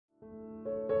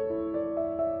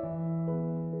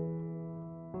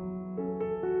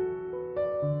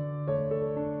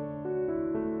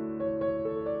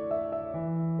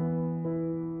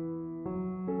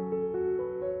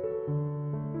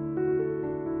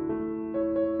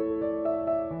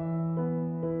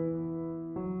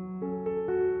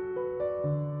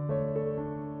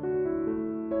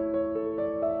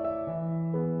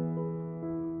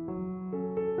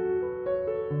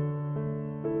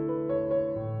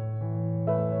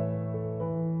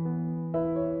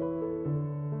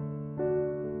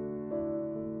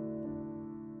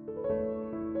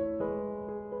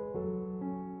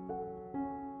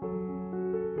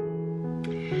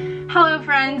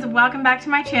friends, welcome back to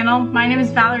my channel. My name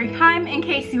is Valerie A Keim, in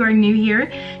case you are new here.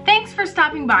 Thanks for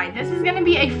stopping by. This is going to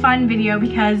be a fun video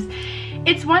because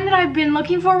it's one that I've been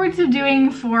looking forward to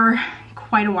doing for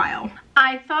quite a while.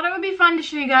 I thought it would be fun to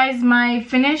show you guys my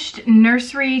finished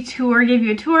nursery tour, give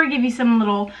you a tour, give you some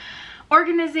little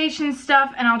organization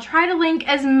stuff, and I'll try to link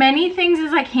as many things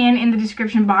as I can in the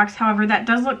description box. However, that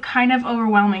does look kind of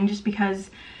overwhelming just because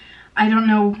I don't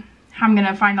know how I'm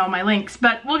gonna find all my links,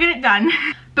 but we'll get it done.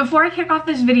 Before I kick off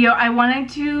this video, I wanted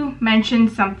to mention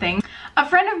something. A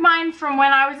friend of mine from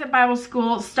when I was at Bible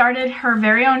school started her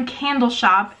very own candle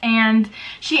shop, and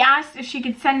she asked if she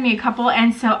could send me a couple,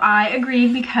 and so I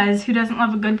agreed because who doesn't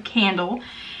love a good candle?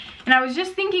 And I was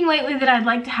just thinking lately that I'd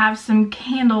like to have some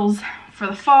candles for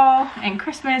the fall and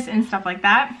Christmas and stuff like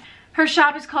that. Her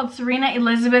shop is called Serena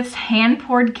Elizabeth's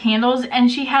Hand-Poured Candles, and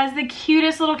she has the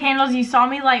cutest little candles. You saw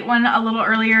me light one a little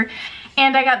earlier,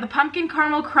 and I got the Pumpkin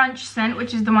Caramel Crunch scent,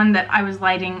 which is the one that I was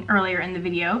lighting earlier in the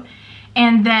video.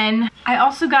 And then I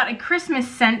also got a Christmas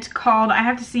scent called, I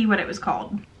have to see what it was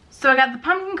called. So I got the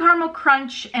Pumpkin Caramel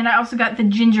Crunch, and I also got the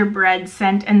Gingerbread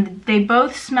scent, and they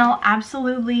both smell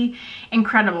absolutely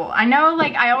incredible. I know,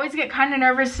 like, I always get kind of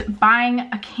nervous buying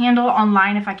a candle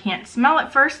online if I can't smell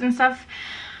it first and stuff.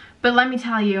 But let me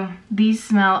tell you, these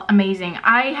smell amazing.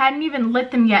 I hadn't even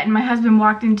lit them yet, and my husband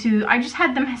walked into, I just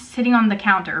had them sitting on the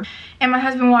counter. And my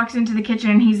husband walks into the kitchen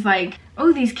and he's like,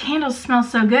 oh, these candles smell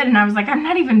so good. And I was like, I'm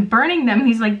not even burning them.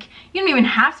 He's like, you don't even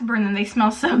have to burn them. They smell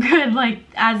so good, like,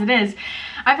 as it is.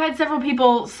 I've had several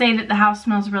people say that the house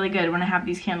smells really good when I have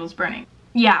these candles burning.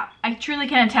 Yeah, I truly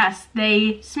can attest.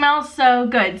 They smell so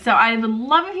good. So I would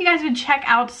love if you guys would check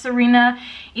out Serena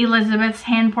Elizabeth's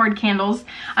Hand-Poured Candles.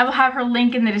 I will have her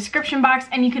link in the description box,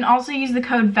 and you can also use the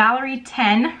code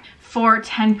Valerie10 for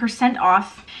 10%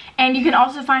 off. And you can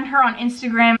also find her on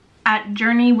Instagram at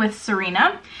Journey with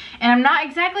Serena. And I'm not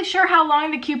exactly sure how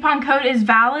long the coupon code is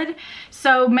valid,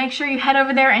 so make sure you head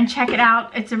over there and check it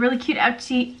out. It's a really cute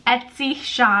Etsy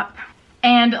shop.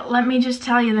 And let me just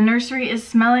tell you, the nursery is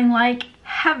smelling like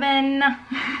heaven.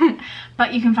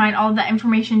 But you can find all of that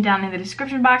information down in the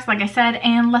description box, like I said,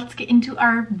 and let's get into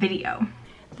our video.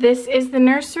 This is the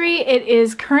nursery. It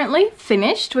is currently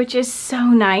finished, which is so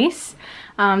nice.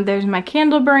 There's my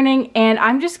candle burning, and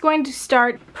I'm just going to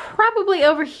start probably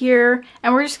over here,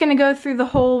 and we're just going to go through the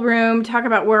whole room, talk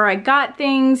about where I got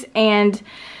things and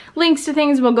links to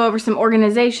things. We'll go over some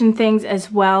organization things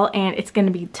as well, and it's going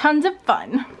to be tons of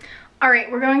fun.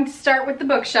 Alright, we're going to start with the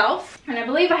bookshelf, and I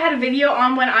believe I had a video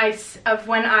on when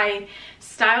I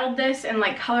styled this and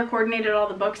like color coordinated all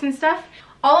the books and stuff.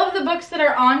 All of the books that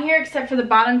are on here, except for the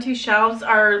bottom two shelves,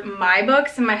 are my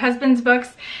books and my husband's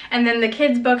books, and then the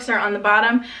kids' books are on the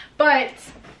bottom. But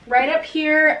right up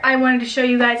here, I wanted to show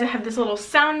you guys, I have this little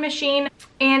sound machine,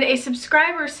 and a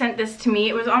subscriber sent this to me.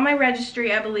 It was on my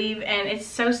registry, I believe, and it's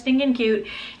so stinking cute.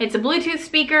 It's a Bluetooth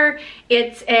speaker.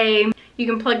 You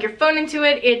can plug your phone into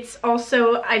it. It's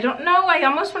also, I don't know, I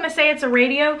almost want to say it's a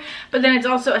radio, but then it's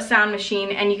also a sound machine,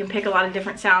 and you can pick a lot of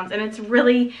different sounds, and it's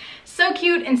really so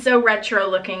cute and so retro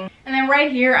looking. And then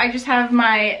right here, I just have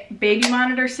my baby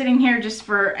monitor sitting here just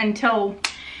for until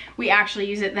we actually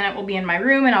use it. Then it will be in my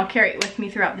room, and I'll carry it with me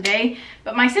throughout the day.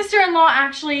 But my sister-in-law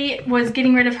actually was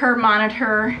getting rid of her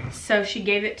monitor, so she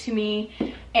gave it to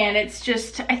me. And it's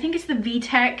just, I think it's the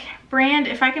VTech brand.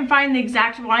 If I can find the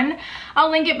exact one,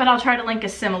 I'll link it, but I'll try to link a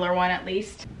similar one at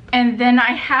least. And then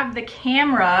I have the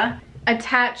camera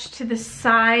attached to the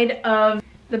side of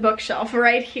the bookshelf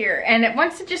right here. And it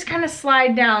wants to just kind of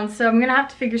slide down, so I'm gonna have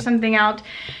to figure something out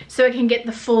so I can get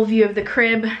the full view of the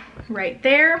crib right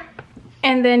there.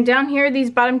 And then down here, these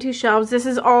bottom two shelves, this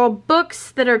is all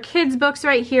books that are kids' books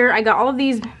right here. I got all of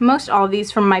these, most all of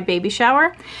these from my baby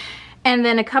shower. And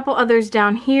then a couple others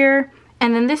down here.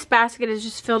 And then this basket is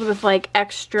just filled with like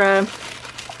extra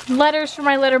letters for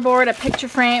my letterboard, a picture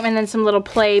frame, and then some little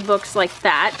play books like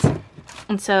that.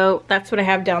 And so that's what I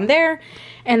have down there.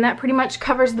 And that pretty much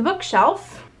covers the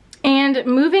bookshelf. And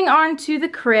moving on to the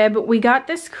crib, we got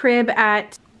this crib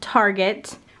at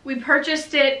Target. We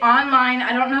purchased it online.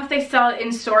 I don't know if they sell it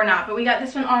in store or not, but we got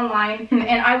this one online.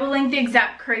 And I will link the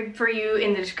exact crib for you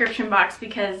in the description box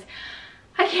because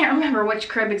I can't remember which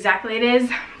crib exactly it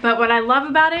is. But what I love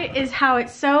about it is how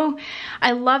it's so,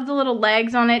 I love the little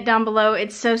legs on it down below.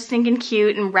 It's so stinking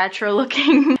cute and retro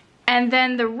looking. And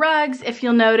then the rugs, if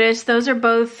you'll notice, those are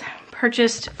both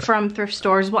purchased from thrift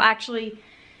stores. Well, actually,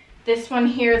 this one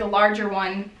here, the larger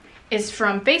one, is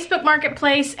from Facebook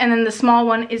Marketplace, and then the small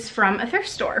one is from a thrift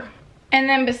store. And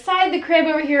then beside the crib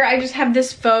over here, I just have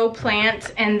this faux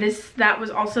plant, and that was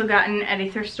also gotten at a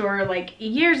thrift store like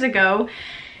years ago.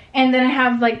 And then I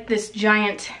have like this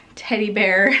giant teddy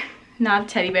bear not a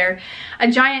teddy bear,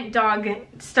 a giant dog,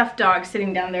 stuffed dog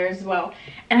sitting down there as well.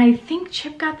 And I think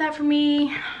Chip got that for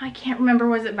me. I can't remember,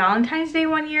 was it Valentine's Day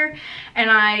one year? And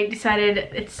I decided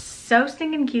it's so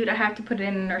stinking cute, I have to put it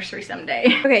in a nursery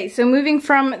someday. Okay, so moving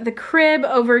from the crib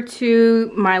over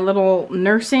to my little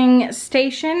nursing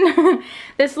station.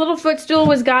 This little footstool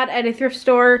was got at a thrift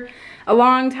store a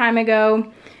long time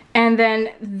ago. And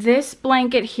then this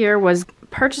blanket here was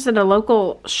purchased at a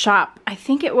local shop. I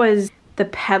think it was the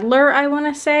Peddler, I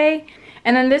want to say.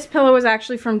 And then this pillow was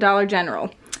actually from Dollar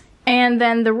General. And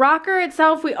then the rocker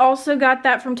itself, we also got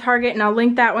that from Target, and I'll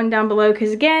link that one down below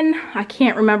because again, I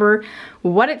can't remember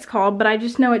what it's called, but I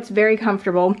just know it's very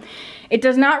comfortable. It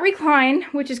does not recline,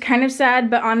 which is kind of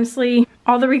sad, but honestly,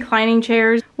 all the reclining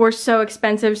chairs were so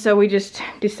expensive, so we just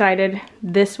decided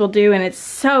this will do, and it's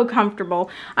so comfortable.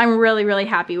 I'm really, really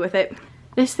happy with it.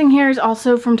 This thing here is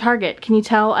also from Target. Can you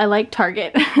tell I like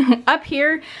Target? Up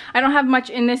here, I don't have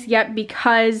much in this yet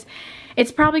because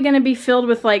it's probably going to be filled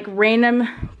with like random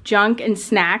junk and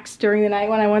snacks during the night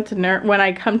when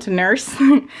I come to nurse.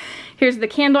 Here's the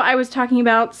candle I was talking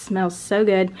about. Smells so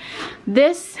good.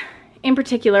 This in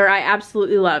particular I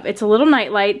absolutely love. It's a little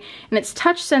night light and it's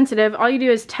touch sensitive. All you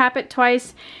do is tap it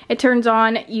twice, it turns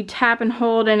on, you tap and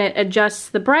hold and it adjusts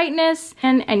the brightness,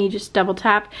 and you just double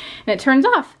tap and it turns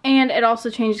off, and it also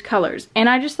changes colors. And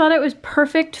I just thought it was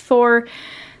perfect for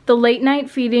the late night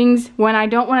feedings when I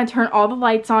don't want to turn all the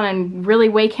lights on and really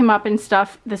wake him up and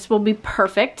stuff. This will be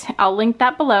perfect. I'll link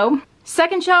that below.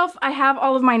 Second shelf, I have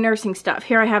all of my nursing stuff.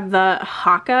 Here I have the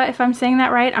Haka, if I'm saying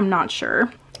that right, I'm not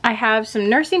sure. I have some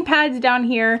nursing pads down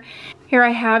here. Here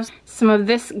I have some of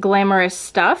this glamorous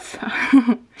stuff.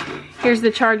 Here's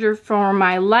the charger for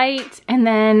my light, and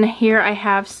then here I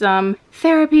have some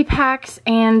therapy packs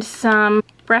and some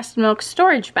breast milk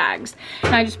storage bags,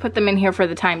 and I just put them in here for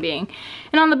the time being.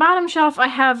 And on the bottom shelf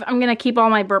I'm gonna keep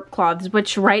all my burp cloths,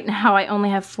 which right now I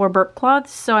only have 4 burp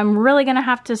cloths, so I'm really gonna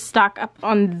have to stock up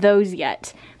on those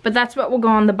yet, but that's what will go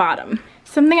on the bottom.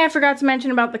 Something I forgot to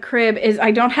mention about the crib is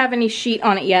I don't have any sheet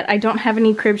on it yet. I don't have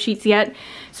any crib sheets yet,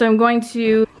 so I'm going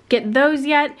to get those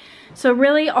yet. So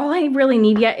really all I really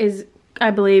need yet is,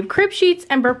 I believe, crib sheets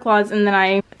and burp cloths, and then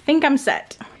I think I'm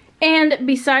set. And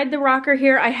beside the rocker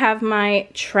here, I have my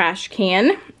trash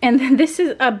can. And this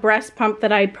is a breast pump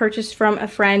that I purchased from a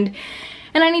friend.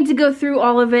 And I need to go through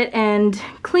all of it and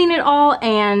clean it all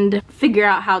and figure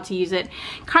out how to use it.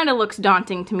 Kind of looks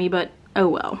daunting to me, but oh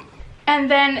well.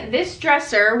 And then this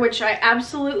dresser, which I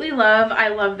absolutely love. I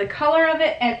love the color of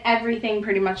it and everything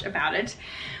pretty much about it.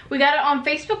 We got it on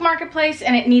Facebook Marketplace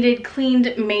and it needed cleaned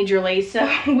majorly. So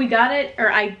we got it,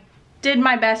 or I did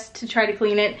my best to try to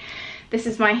clean it. This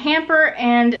is my hamper,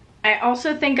 and I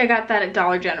also think I got that at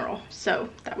Dollar General, so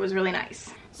that was really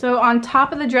nice. So on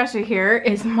top of the dresser here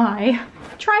is my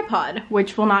tripod,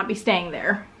 which will not be staying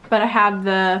there. But I have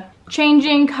the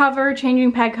changing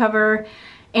pad cover,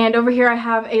 and over here I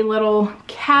have a little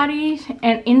caddy,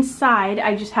 and inside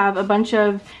I just have a bunch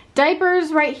of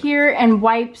diapers right here and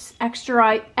wipes,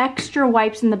 extra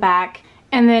wipes in the back.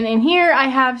 And then in here I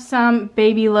have some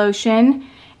baby lotion.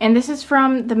 And this is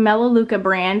from the Melaleuca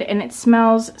brand, and it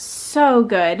smells so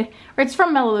good. Or it's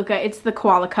from Melaleuca, it's the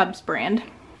Koala Cubs brand.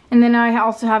 And then I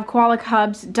also have Koala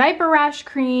Cubs diaper rash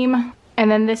cream.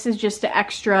 And then this is just an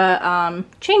extra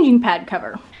changing pad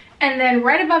cover. And then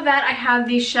right above that I have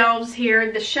these shelves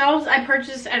here. The shelves I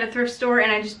purchased at a thrift store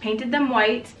and I just painted them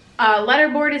white.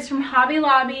 Letterboard is from Hobby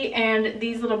Lobby, and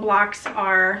these little blocks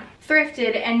are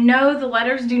thrifted, and no, the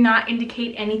letters do not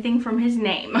indicate anything from his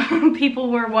name. People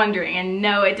were wondering, and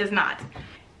no, it does not.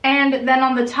 And then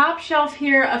on the top shelf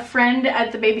here, a friend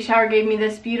at the baby shower gave me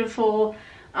this beautiful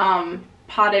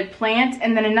potted plant,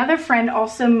 and then another friend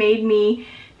also made me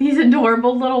these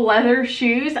adorable little leather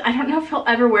shoes. I don't know if he'll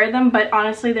ever wear them, but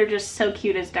honestly, they're just so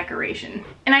cute as decoration.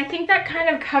 And I think that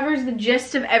kind of covers the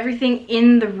gist of everything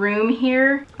in the room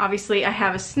here. Obviously, I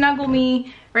have a Snuggle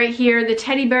Me right here. The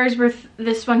teddy bears were,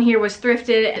 this one here was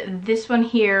thrifted. This one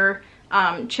here,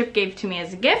 Chip gave to me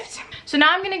as a gift. So now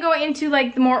I'm gonna go into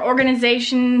like the more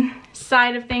organization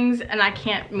side of things, and I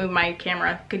can't move my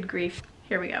camera, good grief.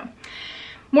 Here we go.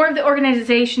 More of the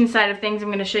organization side of things. I'm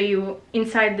going to show you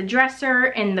inside the dresser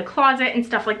and the closet and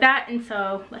stuff like that, and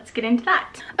so let's get into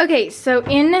that. Okay, so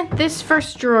in this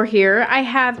first drawer here, I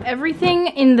have everything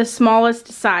in the smallest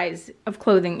size of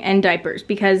clothing and diapers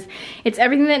because it's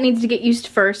everything that needs to get used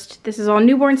first. This is all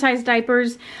newborn size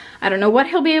diapers. I don't know what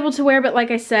he'll be able to wear, but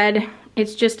like I said,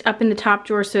 it's just up in the top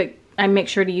drawer, so I make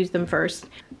sure to use them first.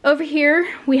 Over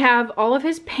here, we have all of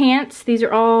his pants. These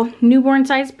are all newborn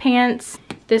size pants.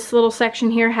 This little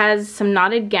section here has some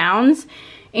knotted gowns,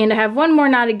 and I have one more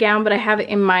knotted gown, but I have it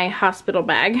in my hospital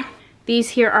bag. These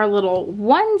here are little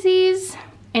onesies.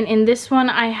 And in this one,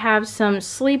 I have some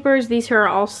sleepers. These here are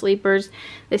all sleepers.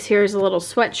 This here is a little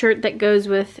sweatshirt that goes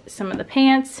with some of the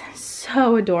pants.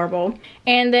 So adorable.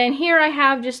 And then here I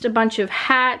have just a bunch of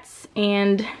hats,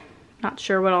 and not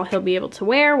sure what all he'll be able to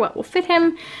wear, what will fit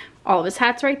him. All of his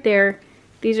hats right there.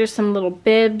 These are some little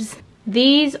bibs.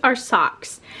 These are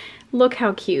socks. Look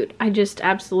how cute. I just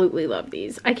absolutely love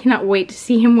these. I cannot wait to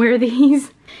see him wear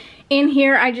these. In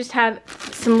here, I just have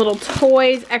some little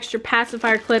toys, extra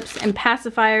pacifier clips and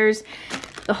pacifiers,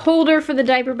 the holder for the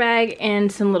diaper bag, and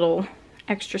some little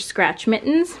extra scratch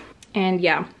mittens. And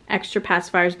yeah, extra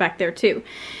pacifiers back there too.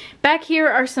 Back here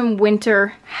are some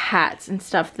winter hats and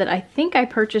stuff that I think I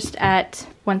purchased at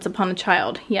Once Upon a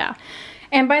Child. Yeah.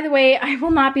 And by the way, I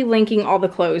will not be linking all the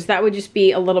clothes. That would just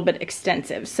be a little bit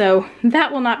extensive. So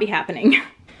that will not be happening.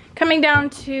 Coming down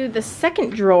to the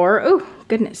second drawer. Oh,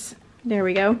 goodness. There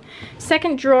we go.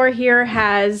 Second drawer here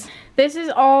has, this is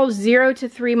all 0 to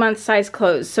 3 month size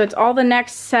clothes. So it's all the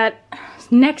next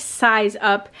size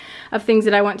up of things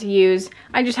that I want to use.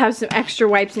 I just have some extra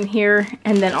wipes in here,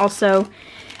 and then also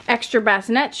extra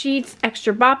bassinet sheets,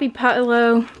 extra boppy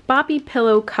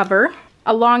pillow cover.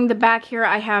 Along the back here,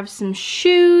 I have some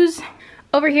shoes.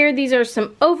 Over here, these are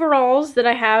some overalls that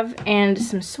I have and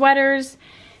some sweaters.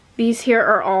 These here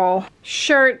are all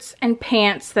shirts and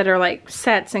pants that are like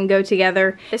sets and go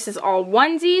together. This is all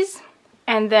onesies.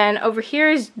 And then over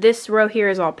here is, this row here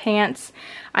is all pants.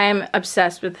 I am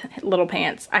obsessed with little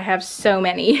pants. I have so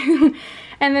many.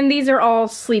 And then these are all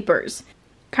sleepers.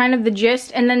 Kind of the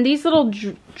gist. And then these little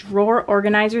drawer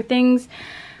organizer things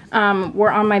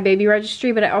were on my baby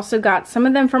registry, but I also got some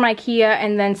of them from IKEA,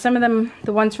 and then some of them,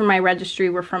 the ones from my registry,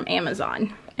 were from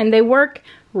Amazon. And they work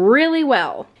really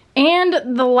well.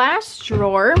 And the last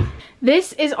drawer,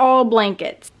 this is all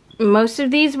blankets. Most of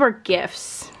these were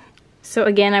gifts. So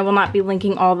again, I will not be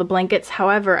linking all the blankets.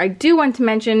 However, I do want to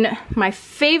mention my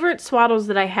favorite swaddles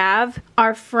that I have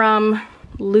are from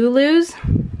Lulu's.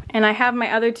 And I have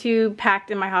my other two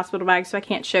packed in my hospital bag, so I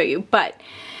can't show you. But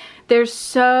they're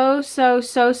so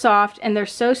soft, and they're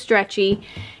so stretchy.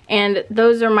 And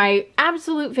those are my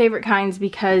absolute favorite kinds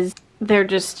because they're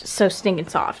just so stinking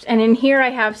soft. And in here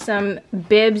I have some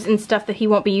bibs and stuff that he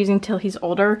won't be using till he's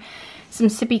older. Some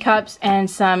sippy cups and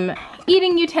some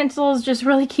eating utensils, just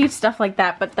really cute stuff like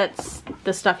that, but that's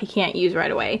the stuff he can't use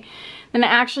right away. Then I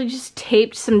actually just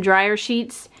taped some dryer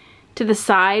sheets to the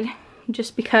side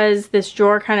just because this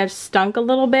drawer kind of stunk a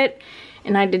little bit,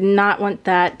 and I did not want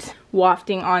that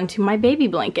wafting onto my baby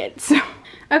blankets.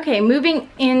 Okay, moving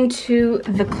into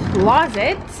the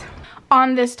closet.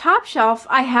 On this top shelf,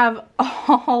 I have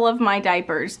all of my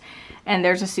diapers, and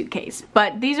there's a suitcase,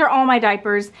 but these are all my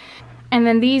diapers. And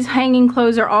then these hanging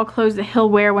clothes are all clothes that he'll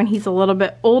wear when he's a little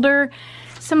bit older.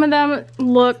 Some of them,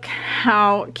 look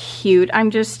how cute.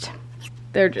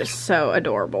 They're just so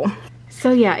adorable.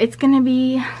 So yeah, it's gonna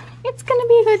be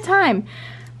a good time.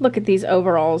 Look at these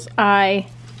overalls. I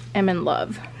am in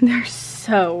love. They're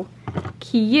so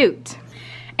cute.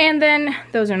 And then,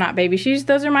 those are not baby shoes,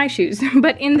 those are my shoes.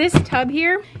 But in this tub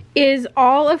here is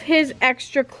all of his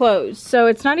extra clothes. So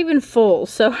it's not even full.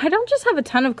 So I don't just have a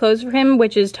ton of clothes for him,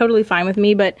 which is totally fine with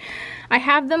me, but I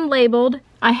have them labeled.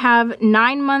 I have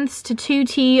 9 months to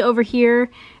 2T over here,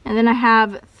 and then I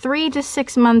have 3 to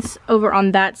 6 months over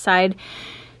on that side.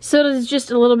 So it's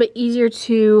just a little bit easier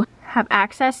to have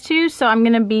access to. So I'm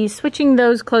gonna be switching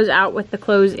those clothes out with the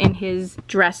clothes in his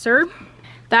dresser.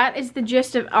 That is the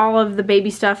gist of all of the baby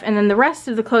stuff, and then the rest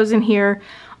of the clothes in here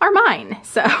are mine,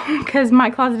 so, because my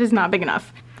closet is not big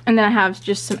enough. And then I have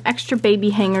just some extra baby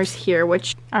hangers here,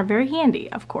 which are very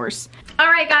handy, of course.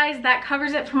 Alright guys, that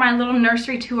covers it for my little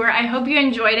nursery tour. I hope you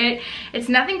enjoyed it. It's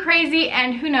nothing crazy,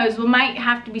 and who knows, we might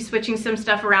have to be switching some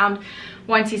stuff around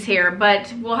once he's here,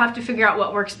 but we'll have to figure out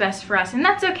what works best for us, and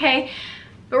that's okay.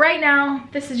 But right now,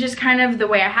 this is just kind of the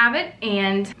way I have it,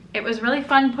 and it was really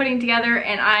fun putting together,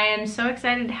 and I am so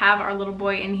excited to have our little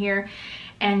boy in here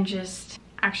and just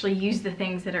actually use the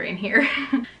things that are in here.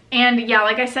 And yeah,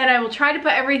 like I said, I will try to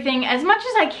put everything as much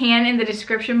as I can in the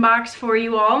description box for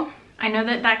you all. I know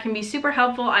that that can be super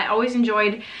helpful. I always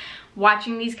enjoyed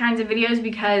watching these kinds of videos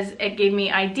because it gave me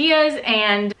ideas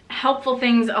and helpful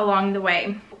things along the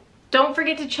way. Don't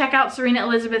forget to check out Serena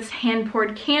Elizabeth's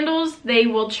hand-poured candles. They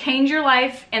will change your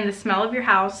life and the smell of your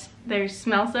house. They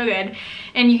smell so good.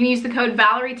 And you can use the code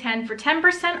Valerie10 for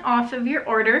 10% off of your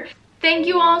order. Thank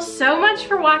you all so much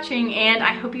for watching, and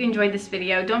I hope you enjoyed this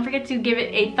video. Don't forget to give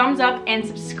it a thumbs up and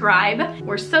subscribe.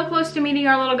 We're so close to meeting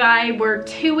our little guy. We're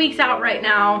 2 weeks out right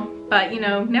now, but you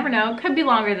know, never know. Could be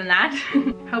longer than that.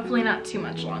 Hopefully not too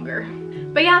much longer.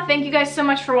 But yeah, thank you guys so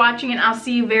much for watching, and I'll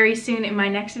see you very soon in my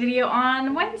next video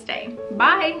on Wednesday.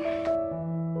 Bye!